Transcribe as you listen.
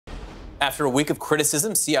After a week of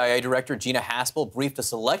criticism, CIA Director Gina Haspel briefed a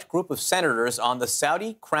select group of senators on the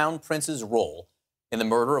Saudi crown prince's role in the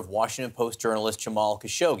murder of Washington Post journalist Jamal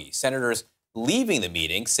Khashoggi. Senators leaving the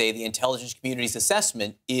meeting say the intelligence community's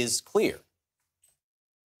assessment is clear.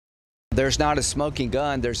 There's not a smoking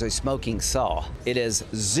gun, there's a smoking saw. It is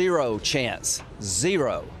zero chance,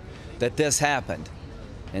 zero, that this happened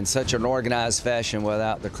in such an organized fashion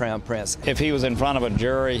without the Crown Prince. If he was in front of a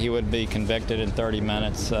jury, he would be convicted in 30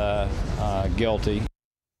 minutes, guilty.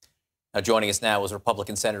 Now, joining us now is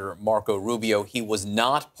Republican Senator Marco Rubio. He was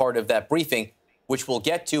not part of that briefing, which we'll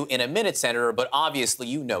get to in a minute, Senator, but obviously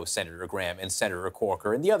you know Senator Graham and Senator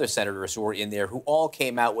Corker and the other senators who were in there who all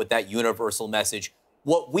came out with that universal message.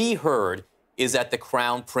 What we heard is that the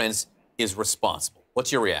Crown Prince is responsible.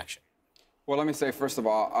 What's your reaction? Well, let me say, first of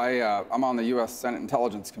all, I'm on the U.S. Senate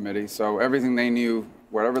Intelligence Committee, so everything they knew,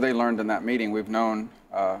 whatever they learned in that meeting, we've known,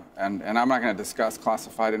 and I'm not going to discuss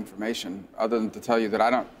classified information other than to tell you that I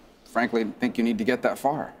don't, frankly, think you need to get that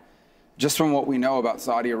far. Just from what we know about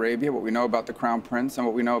Saudi Arabia, what we know about the Crown Prince, and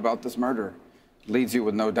what we know about this murder, leads you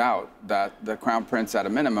with no doubt that the Crown Prince, at a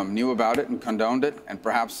minimum, knew about it and condoned it, and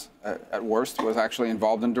perhaps, at worst, was actually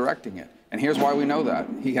involved in directing it. And here's why we know that.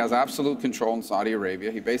 He has absolute control in Saudi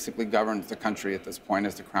Arabia. He basically governs the country at this point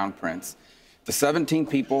as the Crown Prince. The 17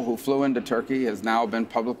 people who flew into Turkey has now been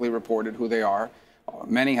publicly reported who they are.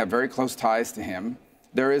 Many have very close ties to him.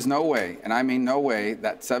 There is no way, and I mean no way,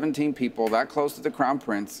 that 17 people that close to the Crown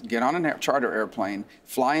Prince get on a charter airplane,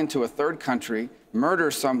 fly into a third country, murder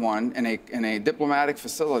someone in a diplomatic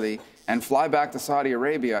facility, and fly back to Saudi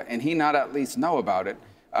Arabia, and he not at least know about it,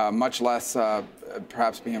 much less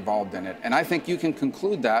perhaps be involved in it. And I think you can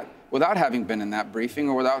conclude that without having been in that briefing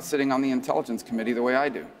or without sitting on the Intelligence Committee the way I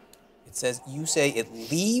do. It says, you say it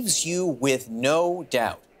leaves you with no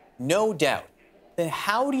doubt. No doubt. Then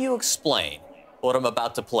how do you explain what I'm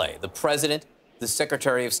about to play? The President, the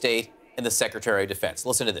Secretary of State, and the Secretary of Defense.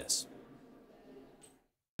 Listen to this.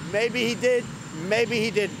 Maybe he did, maybe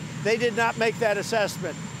he didn't. They did not make that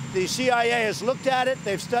assessment. The CIA has looked at it,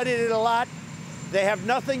 they've studied it a lot. They have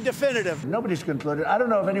nothing definitive. Nobody's concluded. I don't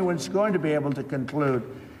know if anyone's going to be able to conclude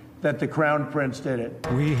that the Crown Prince did it.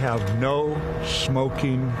 We have no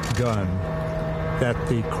smoking gun that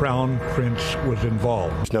the Crown Prince was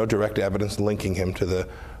involved. There's no direct evidence linking him to the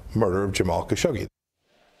murder of Jamal Khashoggi.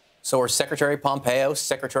 So are Secretary Pompeo,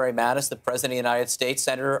 Secretary Mattis, the President of the United States,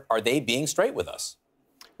 Senator, are they being straight with us?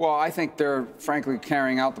 Well, I think they're, frankly,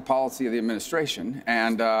 carrying out the policy of the administration.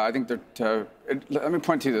 And I think let me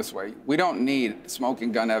point to you this way. We don't need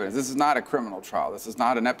smoking gun evidence. This is not a criminal trial. This is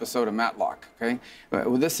not an episode of Matlock, okay?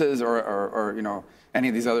 This is, or you know, any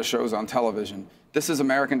of these other shows on television. This is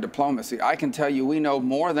American diplomacy. I can tell you we know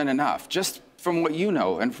more than enough, just from what you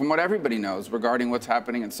know and from what everybody knows regarding what's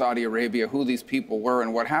happening in Saudi Arabia, who these people were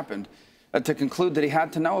and what happened, to conclude that he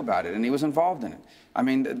had to know about it and he was involved in it. I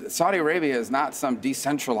mean, Saudi Arabia is not some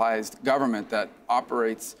decentralized government that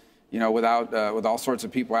operates, you know, with all sorts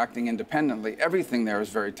of people acting independently. Everything there is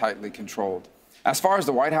very tightly controlled. As far as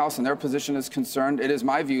the White House and their position is concerned, it is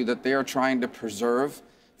my view that they are trying to preserve,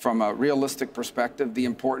 from a realistic perspective, the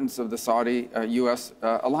importance of the Saudi-U.S.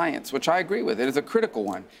 alliance, which I agree with. It is a critical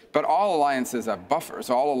one. But all alliances have buffers.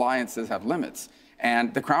 All alliances have limits.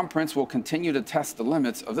 And the Crown Prince will continue to test the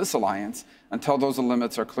limits of this alliance until those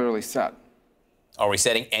limits are clearly set. Are we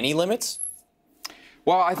setting any limits?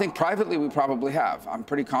 Well, I think privately we probably have. I'm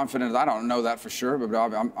pretty confident. I don't know that for sure,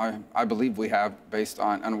 but I believe we have based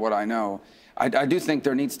on what I know. I do think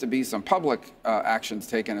there needs to be some public actions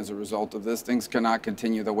taken as a result of this. Things cannot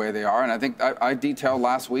continue the way they are. And I think I detailed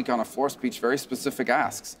last week on a floor speech very specific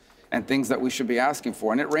asks and things that we should be asking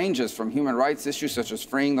for. And it ranges from human rights issues such as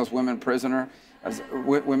freeing those women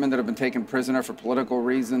women that have been taken prisoner for political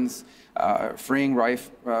reasons, freeing Raif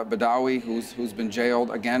Badawi, who's been jailed,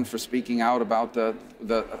 again, for speaking out about the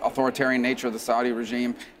authoritarian nature of the Saudi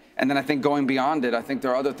regime. And then I think going beyond it, I think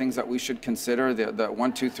there are other things that we should consider. The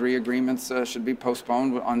 123 agreements should be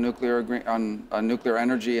postponed on nuclear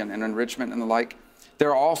energy and enrichment and the like. There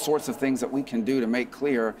are all sorts of things that we can do to make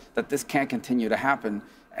clear that this can't continue to happen.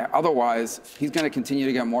 Otherwise, he's going to continue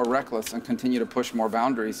to get more reckless and continue to push more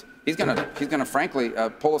boundaries. He's going to frankly,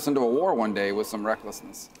 pull us into a war one day with some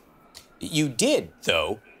recklessness. You did,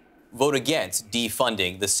 though, vote against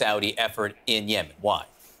defunding the Saudi effort in Yemen. Why?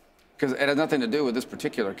 Because it has nothing to do with this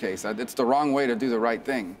particular case. It's the wrong way to do the right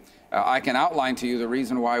thing. I can outline to you the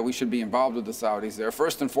reason why we should be involved with the Saudis there.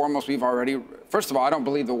 First and foremost, first of all, I don't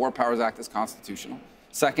believe the War Powers Act is constitutional.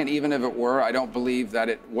 Second, even if it were, I don't believe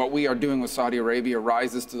that what we are doing with Saudi Arabia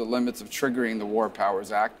rises to the limits of triggering the War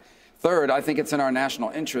Powers Act. Third, I think it's in our national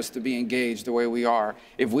interest to be engaged the way we are.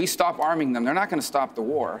 If we stop arming them, they're not going to stop the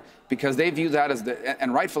war because they view that as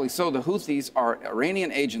and rightfully so, the Houthis are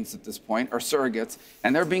Iranian agents at this point, or surrogates,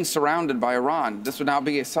 and they're being surrounded by Iran. This would now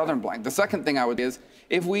be a southern flank. The second thing I would is,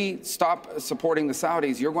 if we stop supporting the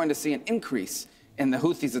Saudis, you're going to see an increase in the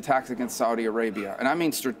Houthis' attacks against Saudi Arabia. And I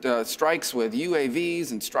mean strikes with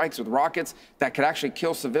UAVs and strikes with rockets that could actually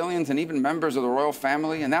kill civilians and even members of the royal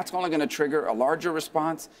family, and that's only going to trigger a larger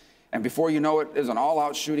response. And before you know it, there's an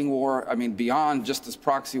all-out shooting war, I mean, beyond just this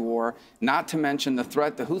proxy war, not to mention the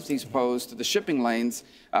threat the Houthis pose to the shipping lanes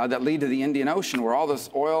that lead to the Indian Ocean, where all this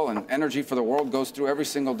oil and energy for the world goes through every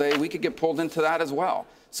single day. We could get pulled into that as well.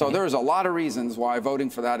 So there's a lot of reasons why voting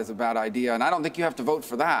for that is a bad idea, and I don't think you have to vote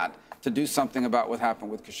for that to do something about what happened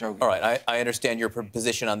with Khashoggi. All right, I understand your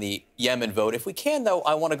position on the Yemen vote. If we can, though,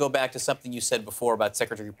 I want to go back to something you said before about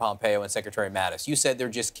Secretary Pompeo and Secretary Mattis. You said they're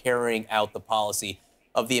just carrying out the policy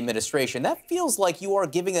of the administration. That feels like you are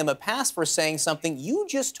giving them a pass for saying something you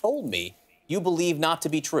just told me you believe not to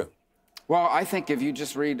be true. Well, I think if you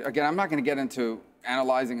just read, again, I'm not going to get into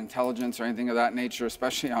analyzing intelligence or anything of that nature,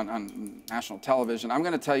 especially on national television. I'm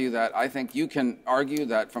going to tell you that I think you can argue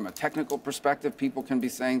that from a technical perspective, people can be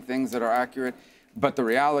saying things that are accurate, but the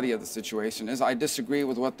reality of the situation is I disagree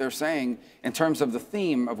with what they're saying in terms of the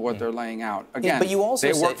theme of what they're laying out. Again, but you also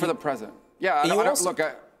they said work for the president. Yeah,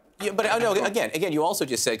 Yeah, but I know, again, you also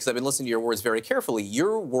just said, because I've been listening to your words very carefully,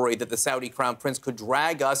 you're worried that the Saudi crown prince could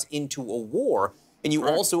drag us into a war, and you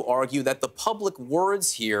also argue that the public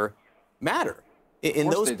words here matter.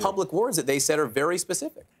 In those public words that they said are very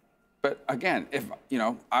specific. But again,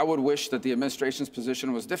 I would wish that the administration's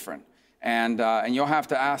position was different. And you'll have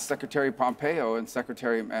to ask Secretary Pompeo and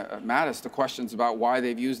Secretary Mattis the questions about why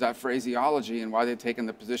they've used that phraseology and why they've taken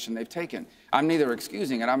the position they've taken. I'm neither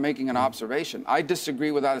excusing it, I'm making an observation. I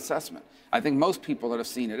disagree with that assessment. I think most people that have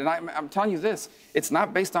seen it, and I'm telling you this, it's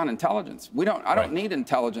not based on intelligence. I don't need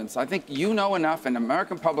intelligence. I think you know enough and the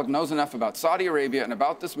American public knows enough about Saudi Arabia and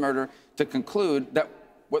about this murder to conclude that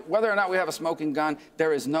whether or not we have a smoking gun,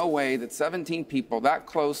 there is no way that 17 people that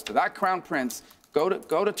close to that crown prince go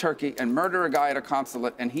to Turkey and murder a guy at a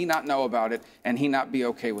consulate and he not know about it and he not be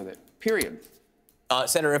okay with it, period.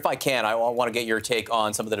 Senator, if I can, I want to get your take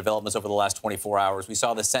on some of the developments over the last 24 hours. We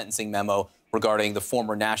saw the sentencing memo regarding the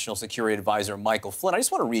former National Security Advisor, Michael Flynn. I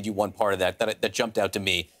just want to read you one part of that jumped out to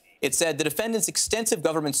me. It said, the defendant's extensive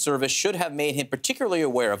government service should have made him particularly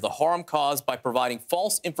aware of the harm caused by providing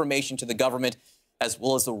false information to the government, as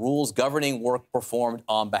well as the rules governing work performed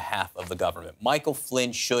on behalf of the government. Michael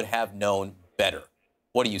Flynn should have known better.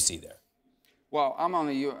 What do you see there? Well, I'm on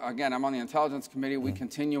the Intelligence Committee. We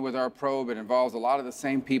continue with our probe. It involves a lot of the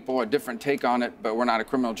same people, a different take on it, but we're not a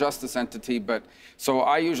criminal justice entity. So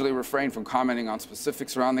I usually refrain from commenting on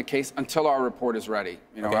specifics around the case until our report is ready.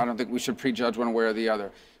 I don't think we should prejudge one way or the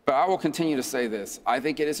other. But I will continue to say this. I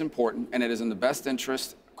think it is important, and it is in the best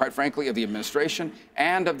interest, quite frankly, of the administration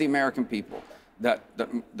and of the American people, that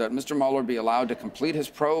Mr. Mueller be allowed to complete his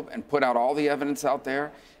probe and put out all the evidence out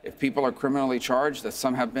there. If people are criminally charged, as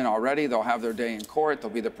some have been already, they'll have their day in court.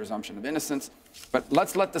 There'll be the presumption of innocence. But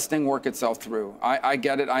let's let this thing work itself through. I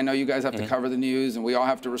get it. I know you guys have to cover the news, and we all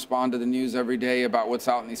have to respond to the news every day about what's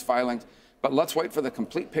out in these filings. But let's wait for the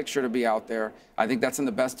complete picture to be out there. I think that's in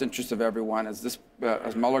the best interest of everyone as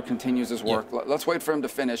Mueller continues his work. Let's wait for him to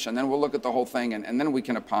finish, and then we'll look at the whole thing, and then we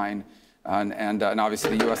can opine. And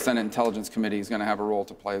obviously, the U.S. Senate Intelligence Committee is going to have a role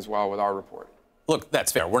to play as well with our report. Look,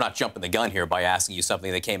 that's fair. We're not jumping the gun here by asking you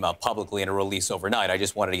something that came out publicly in a release overnight. I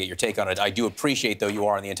just wanted to get your take on it. I do appreciate, though, you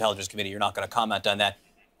are on the Intelligence Committee. You're not going to comment on that.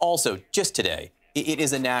 Also, just today, it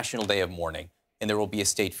is a national day of mourning, and there will be a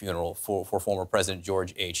state funeral for former President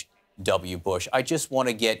George H.W. Bush. I just want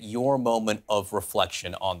to get your moment of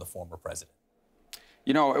reflection on the former president.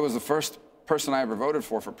 It was the first person I ever voted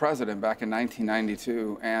for president back in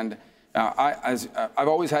 1992, and I've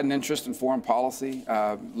always had an interest in foreign policy.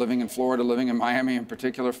 Living in Florida, living in Miami in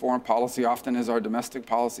particular, foreign policy often is our domestic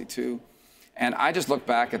policy too. And I just look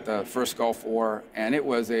back at the first Gulf War, and it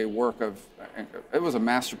was it was a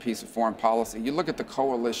masterpiece of foreign policy. You look at the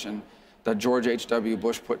coalition that George H.W.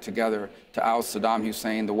 Bush put together to oust Saddam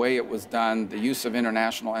Hussein, the way it was done, the use of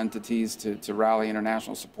international entities to rally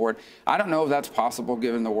international support. I don't know if that's possible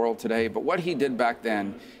given the world today, but what he did back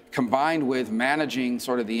then, combined with managing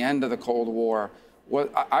sort of the end of the Cold War,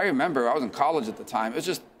 I remember, I was in college at the time,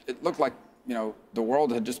 it looked like, the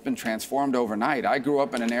world had just been transformed overnight. I grew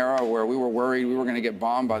up in an era where we were worried we were going to get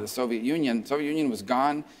bombed by the Soviet Union. The Soviet Union was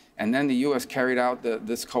gone, And then the U.S. carried out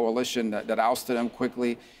this coalition that ousted him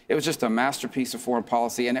quickly. It was just a masterpiece of foreign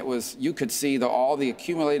policy, and it was, you could see all the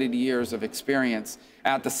accumulated years of experience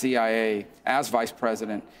at the CIA as vice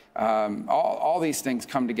president. All these things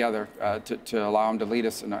come together to allow him to lead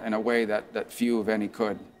us in a way that few, if any,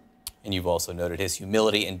 could. And you've also noted his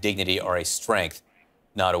humility and dignity are a strength,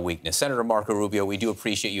 not a weakness. Senator Marco Rubio, we do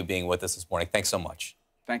appreciate you being with us this morning. Thanks so much.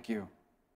 Thank you.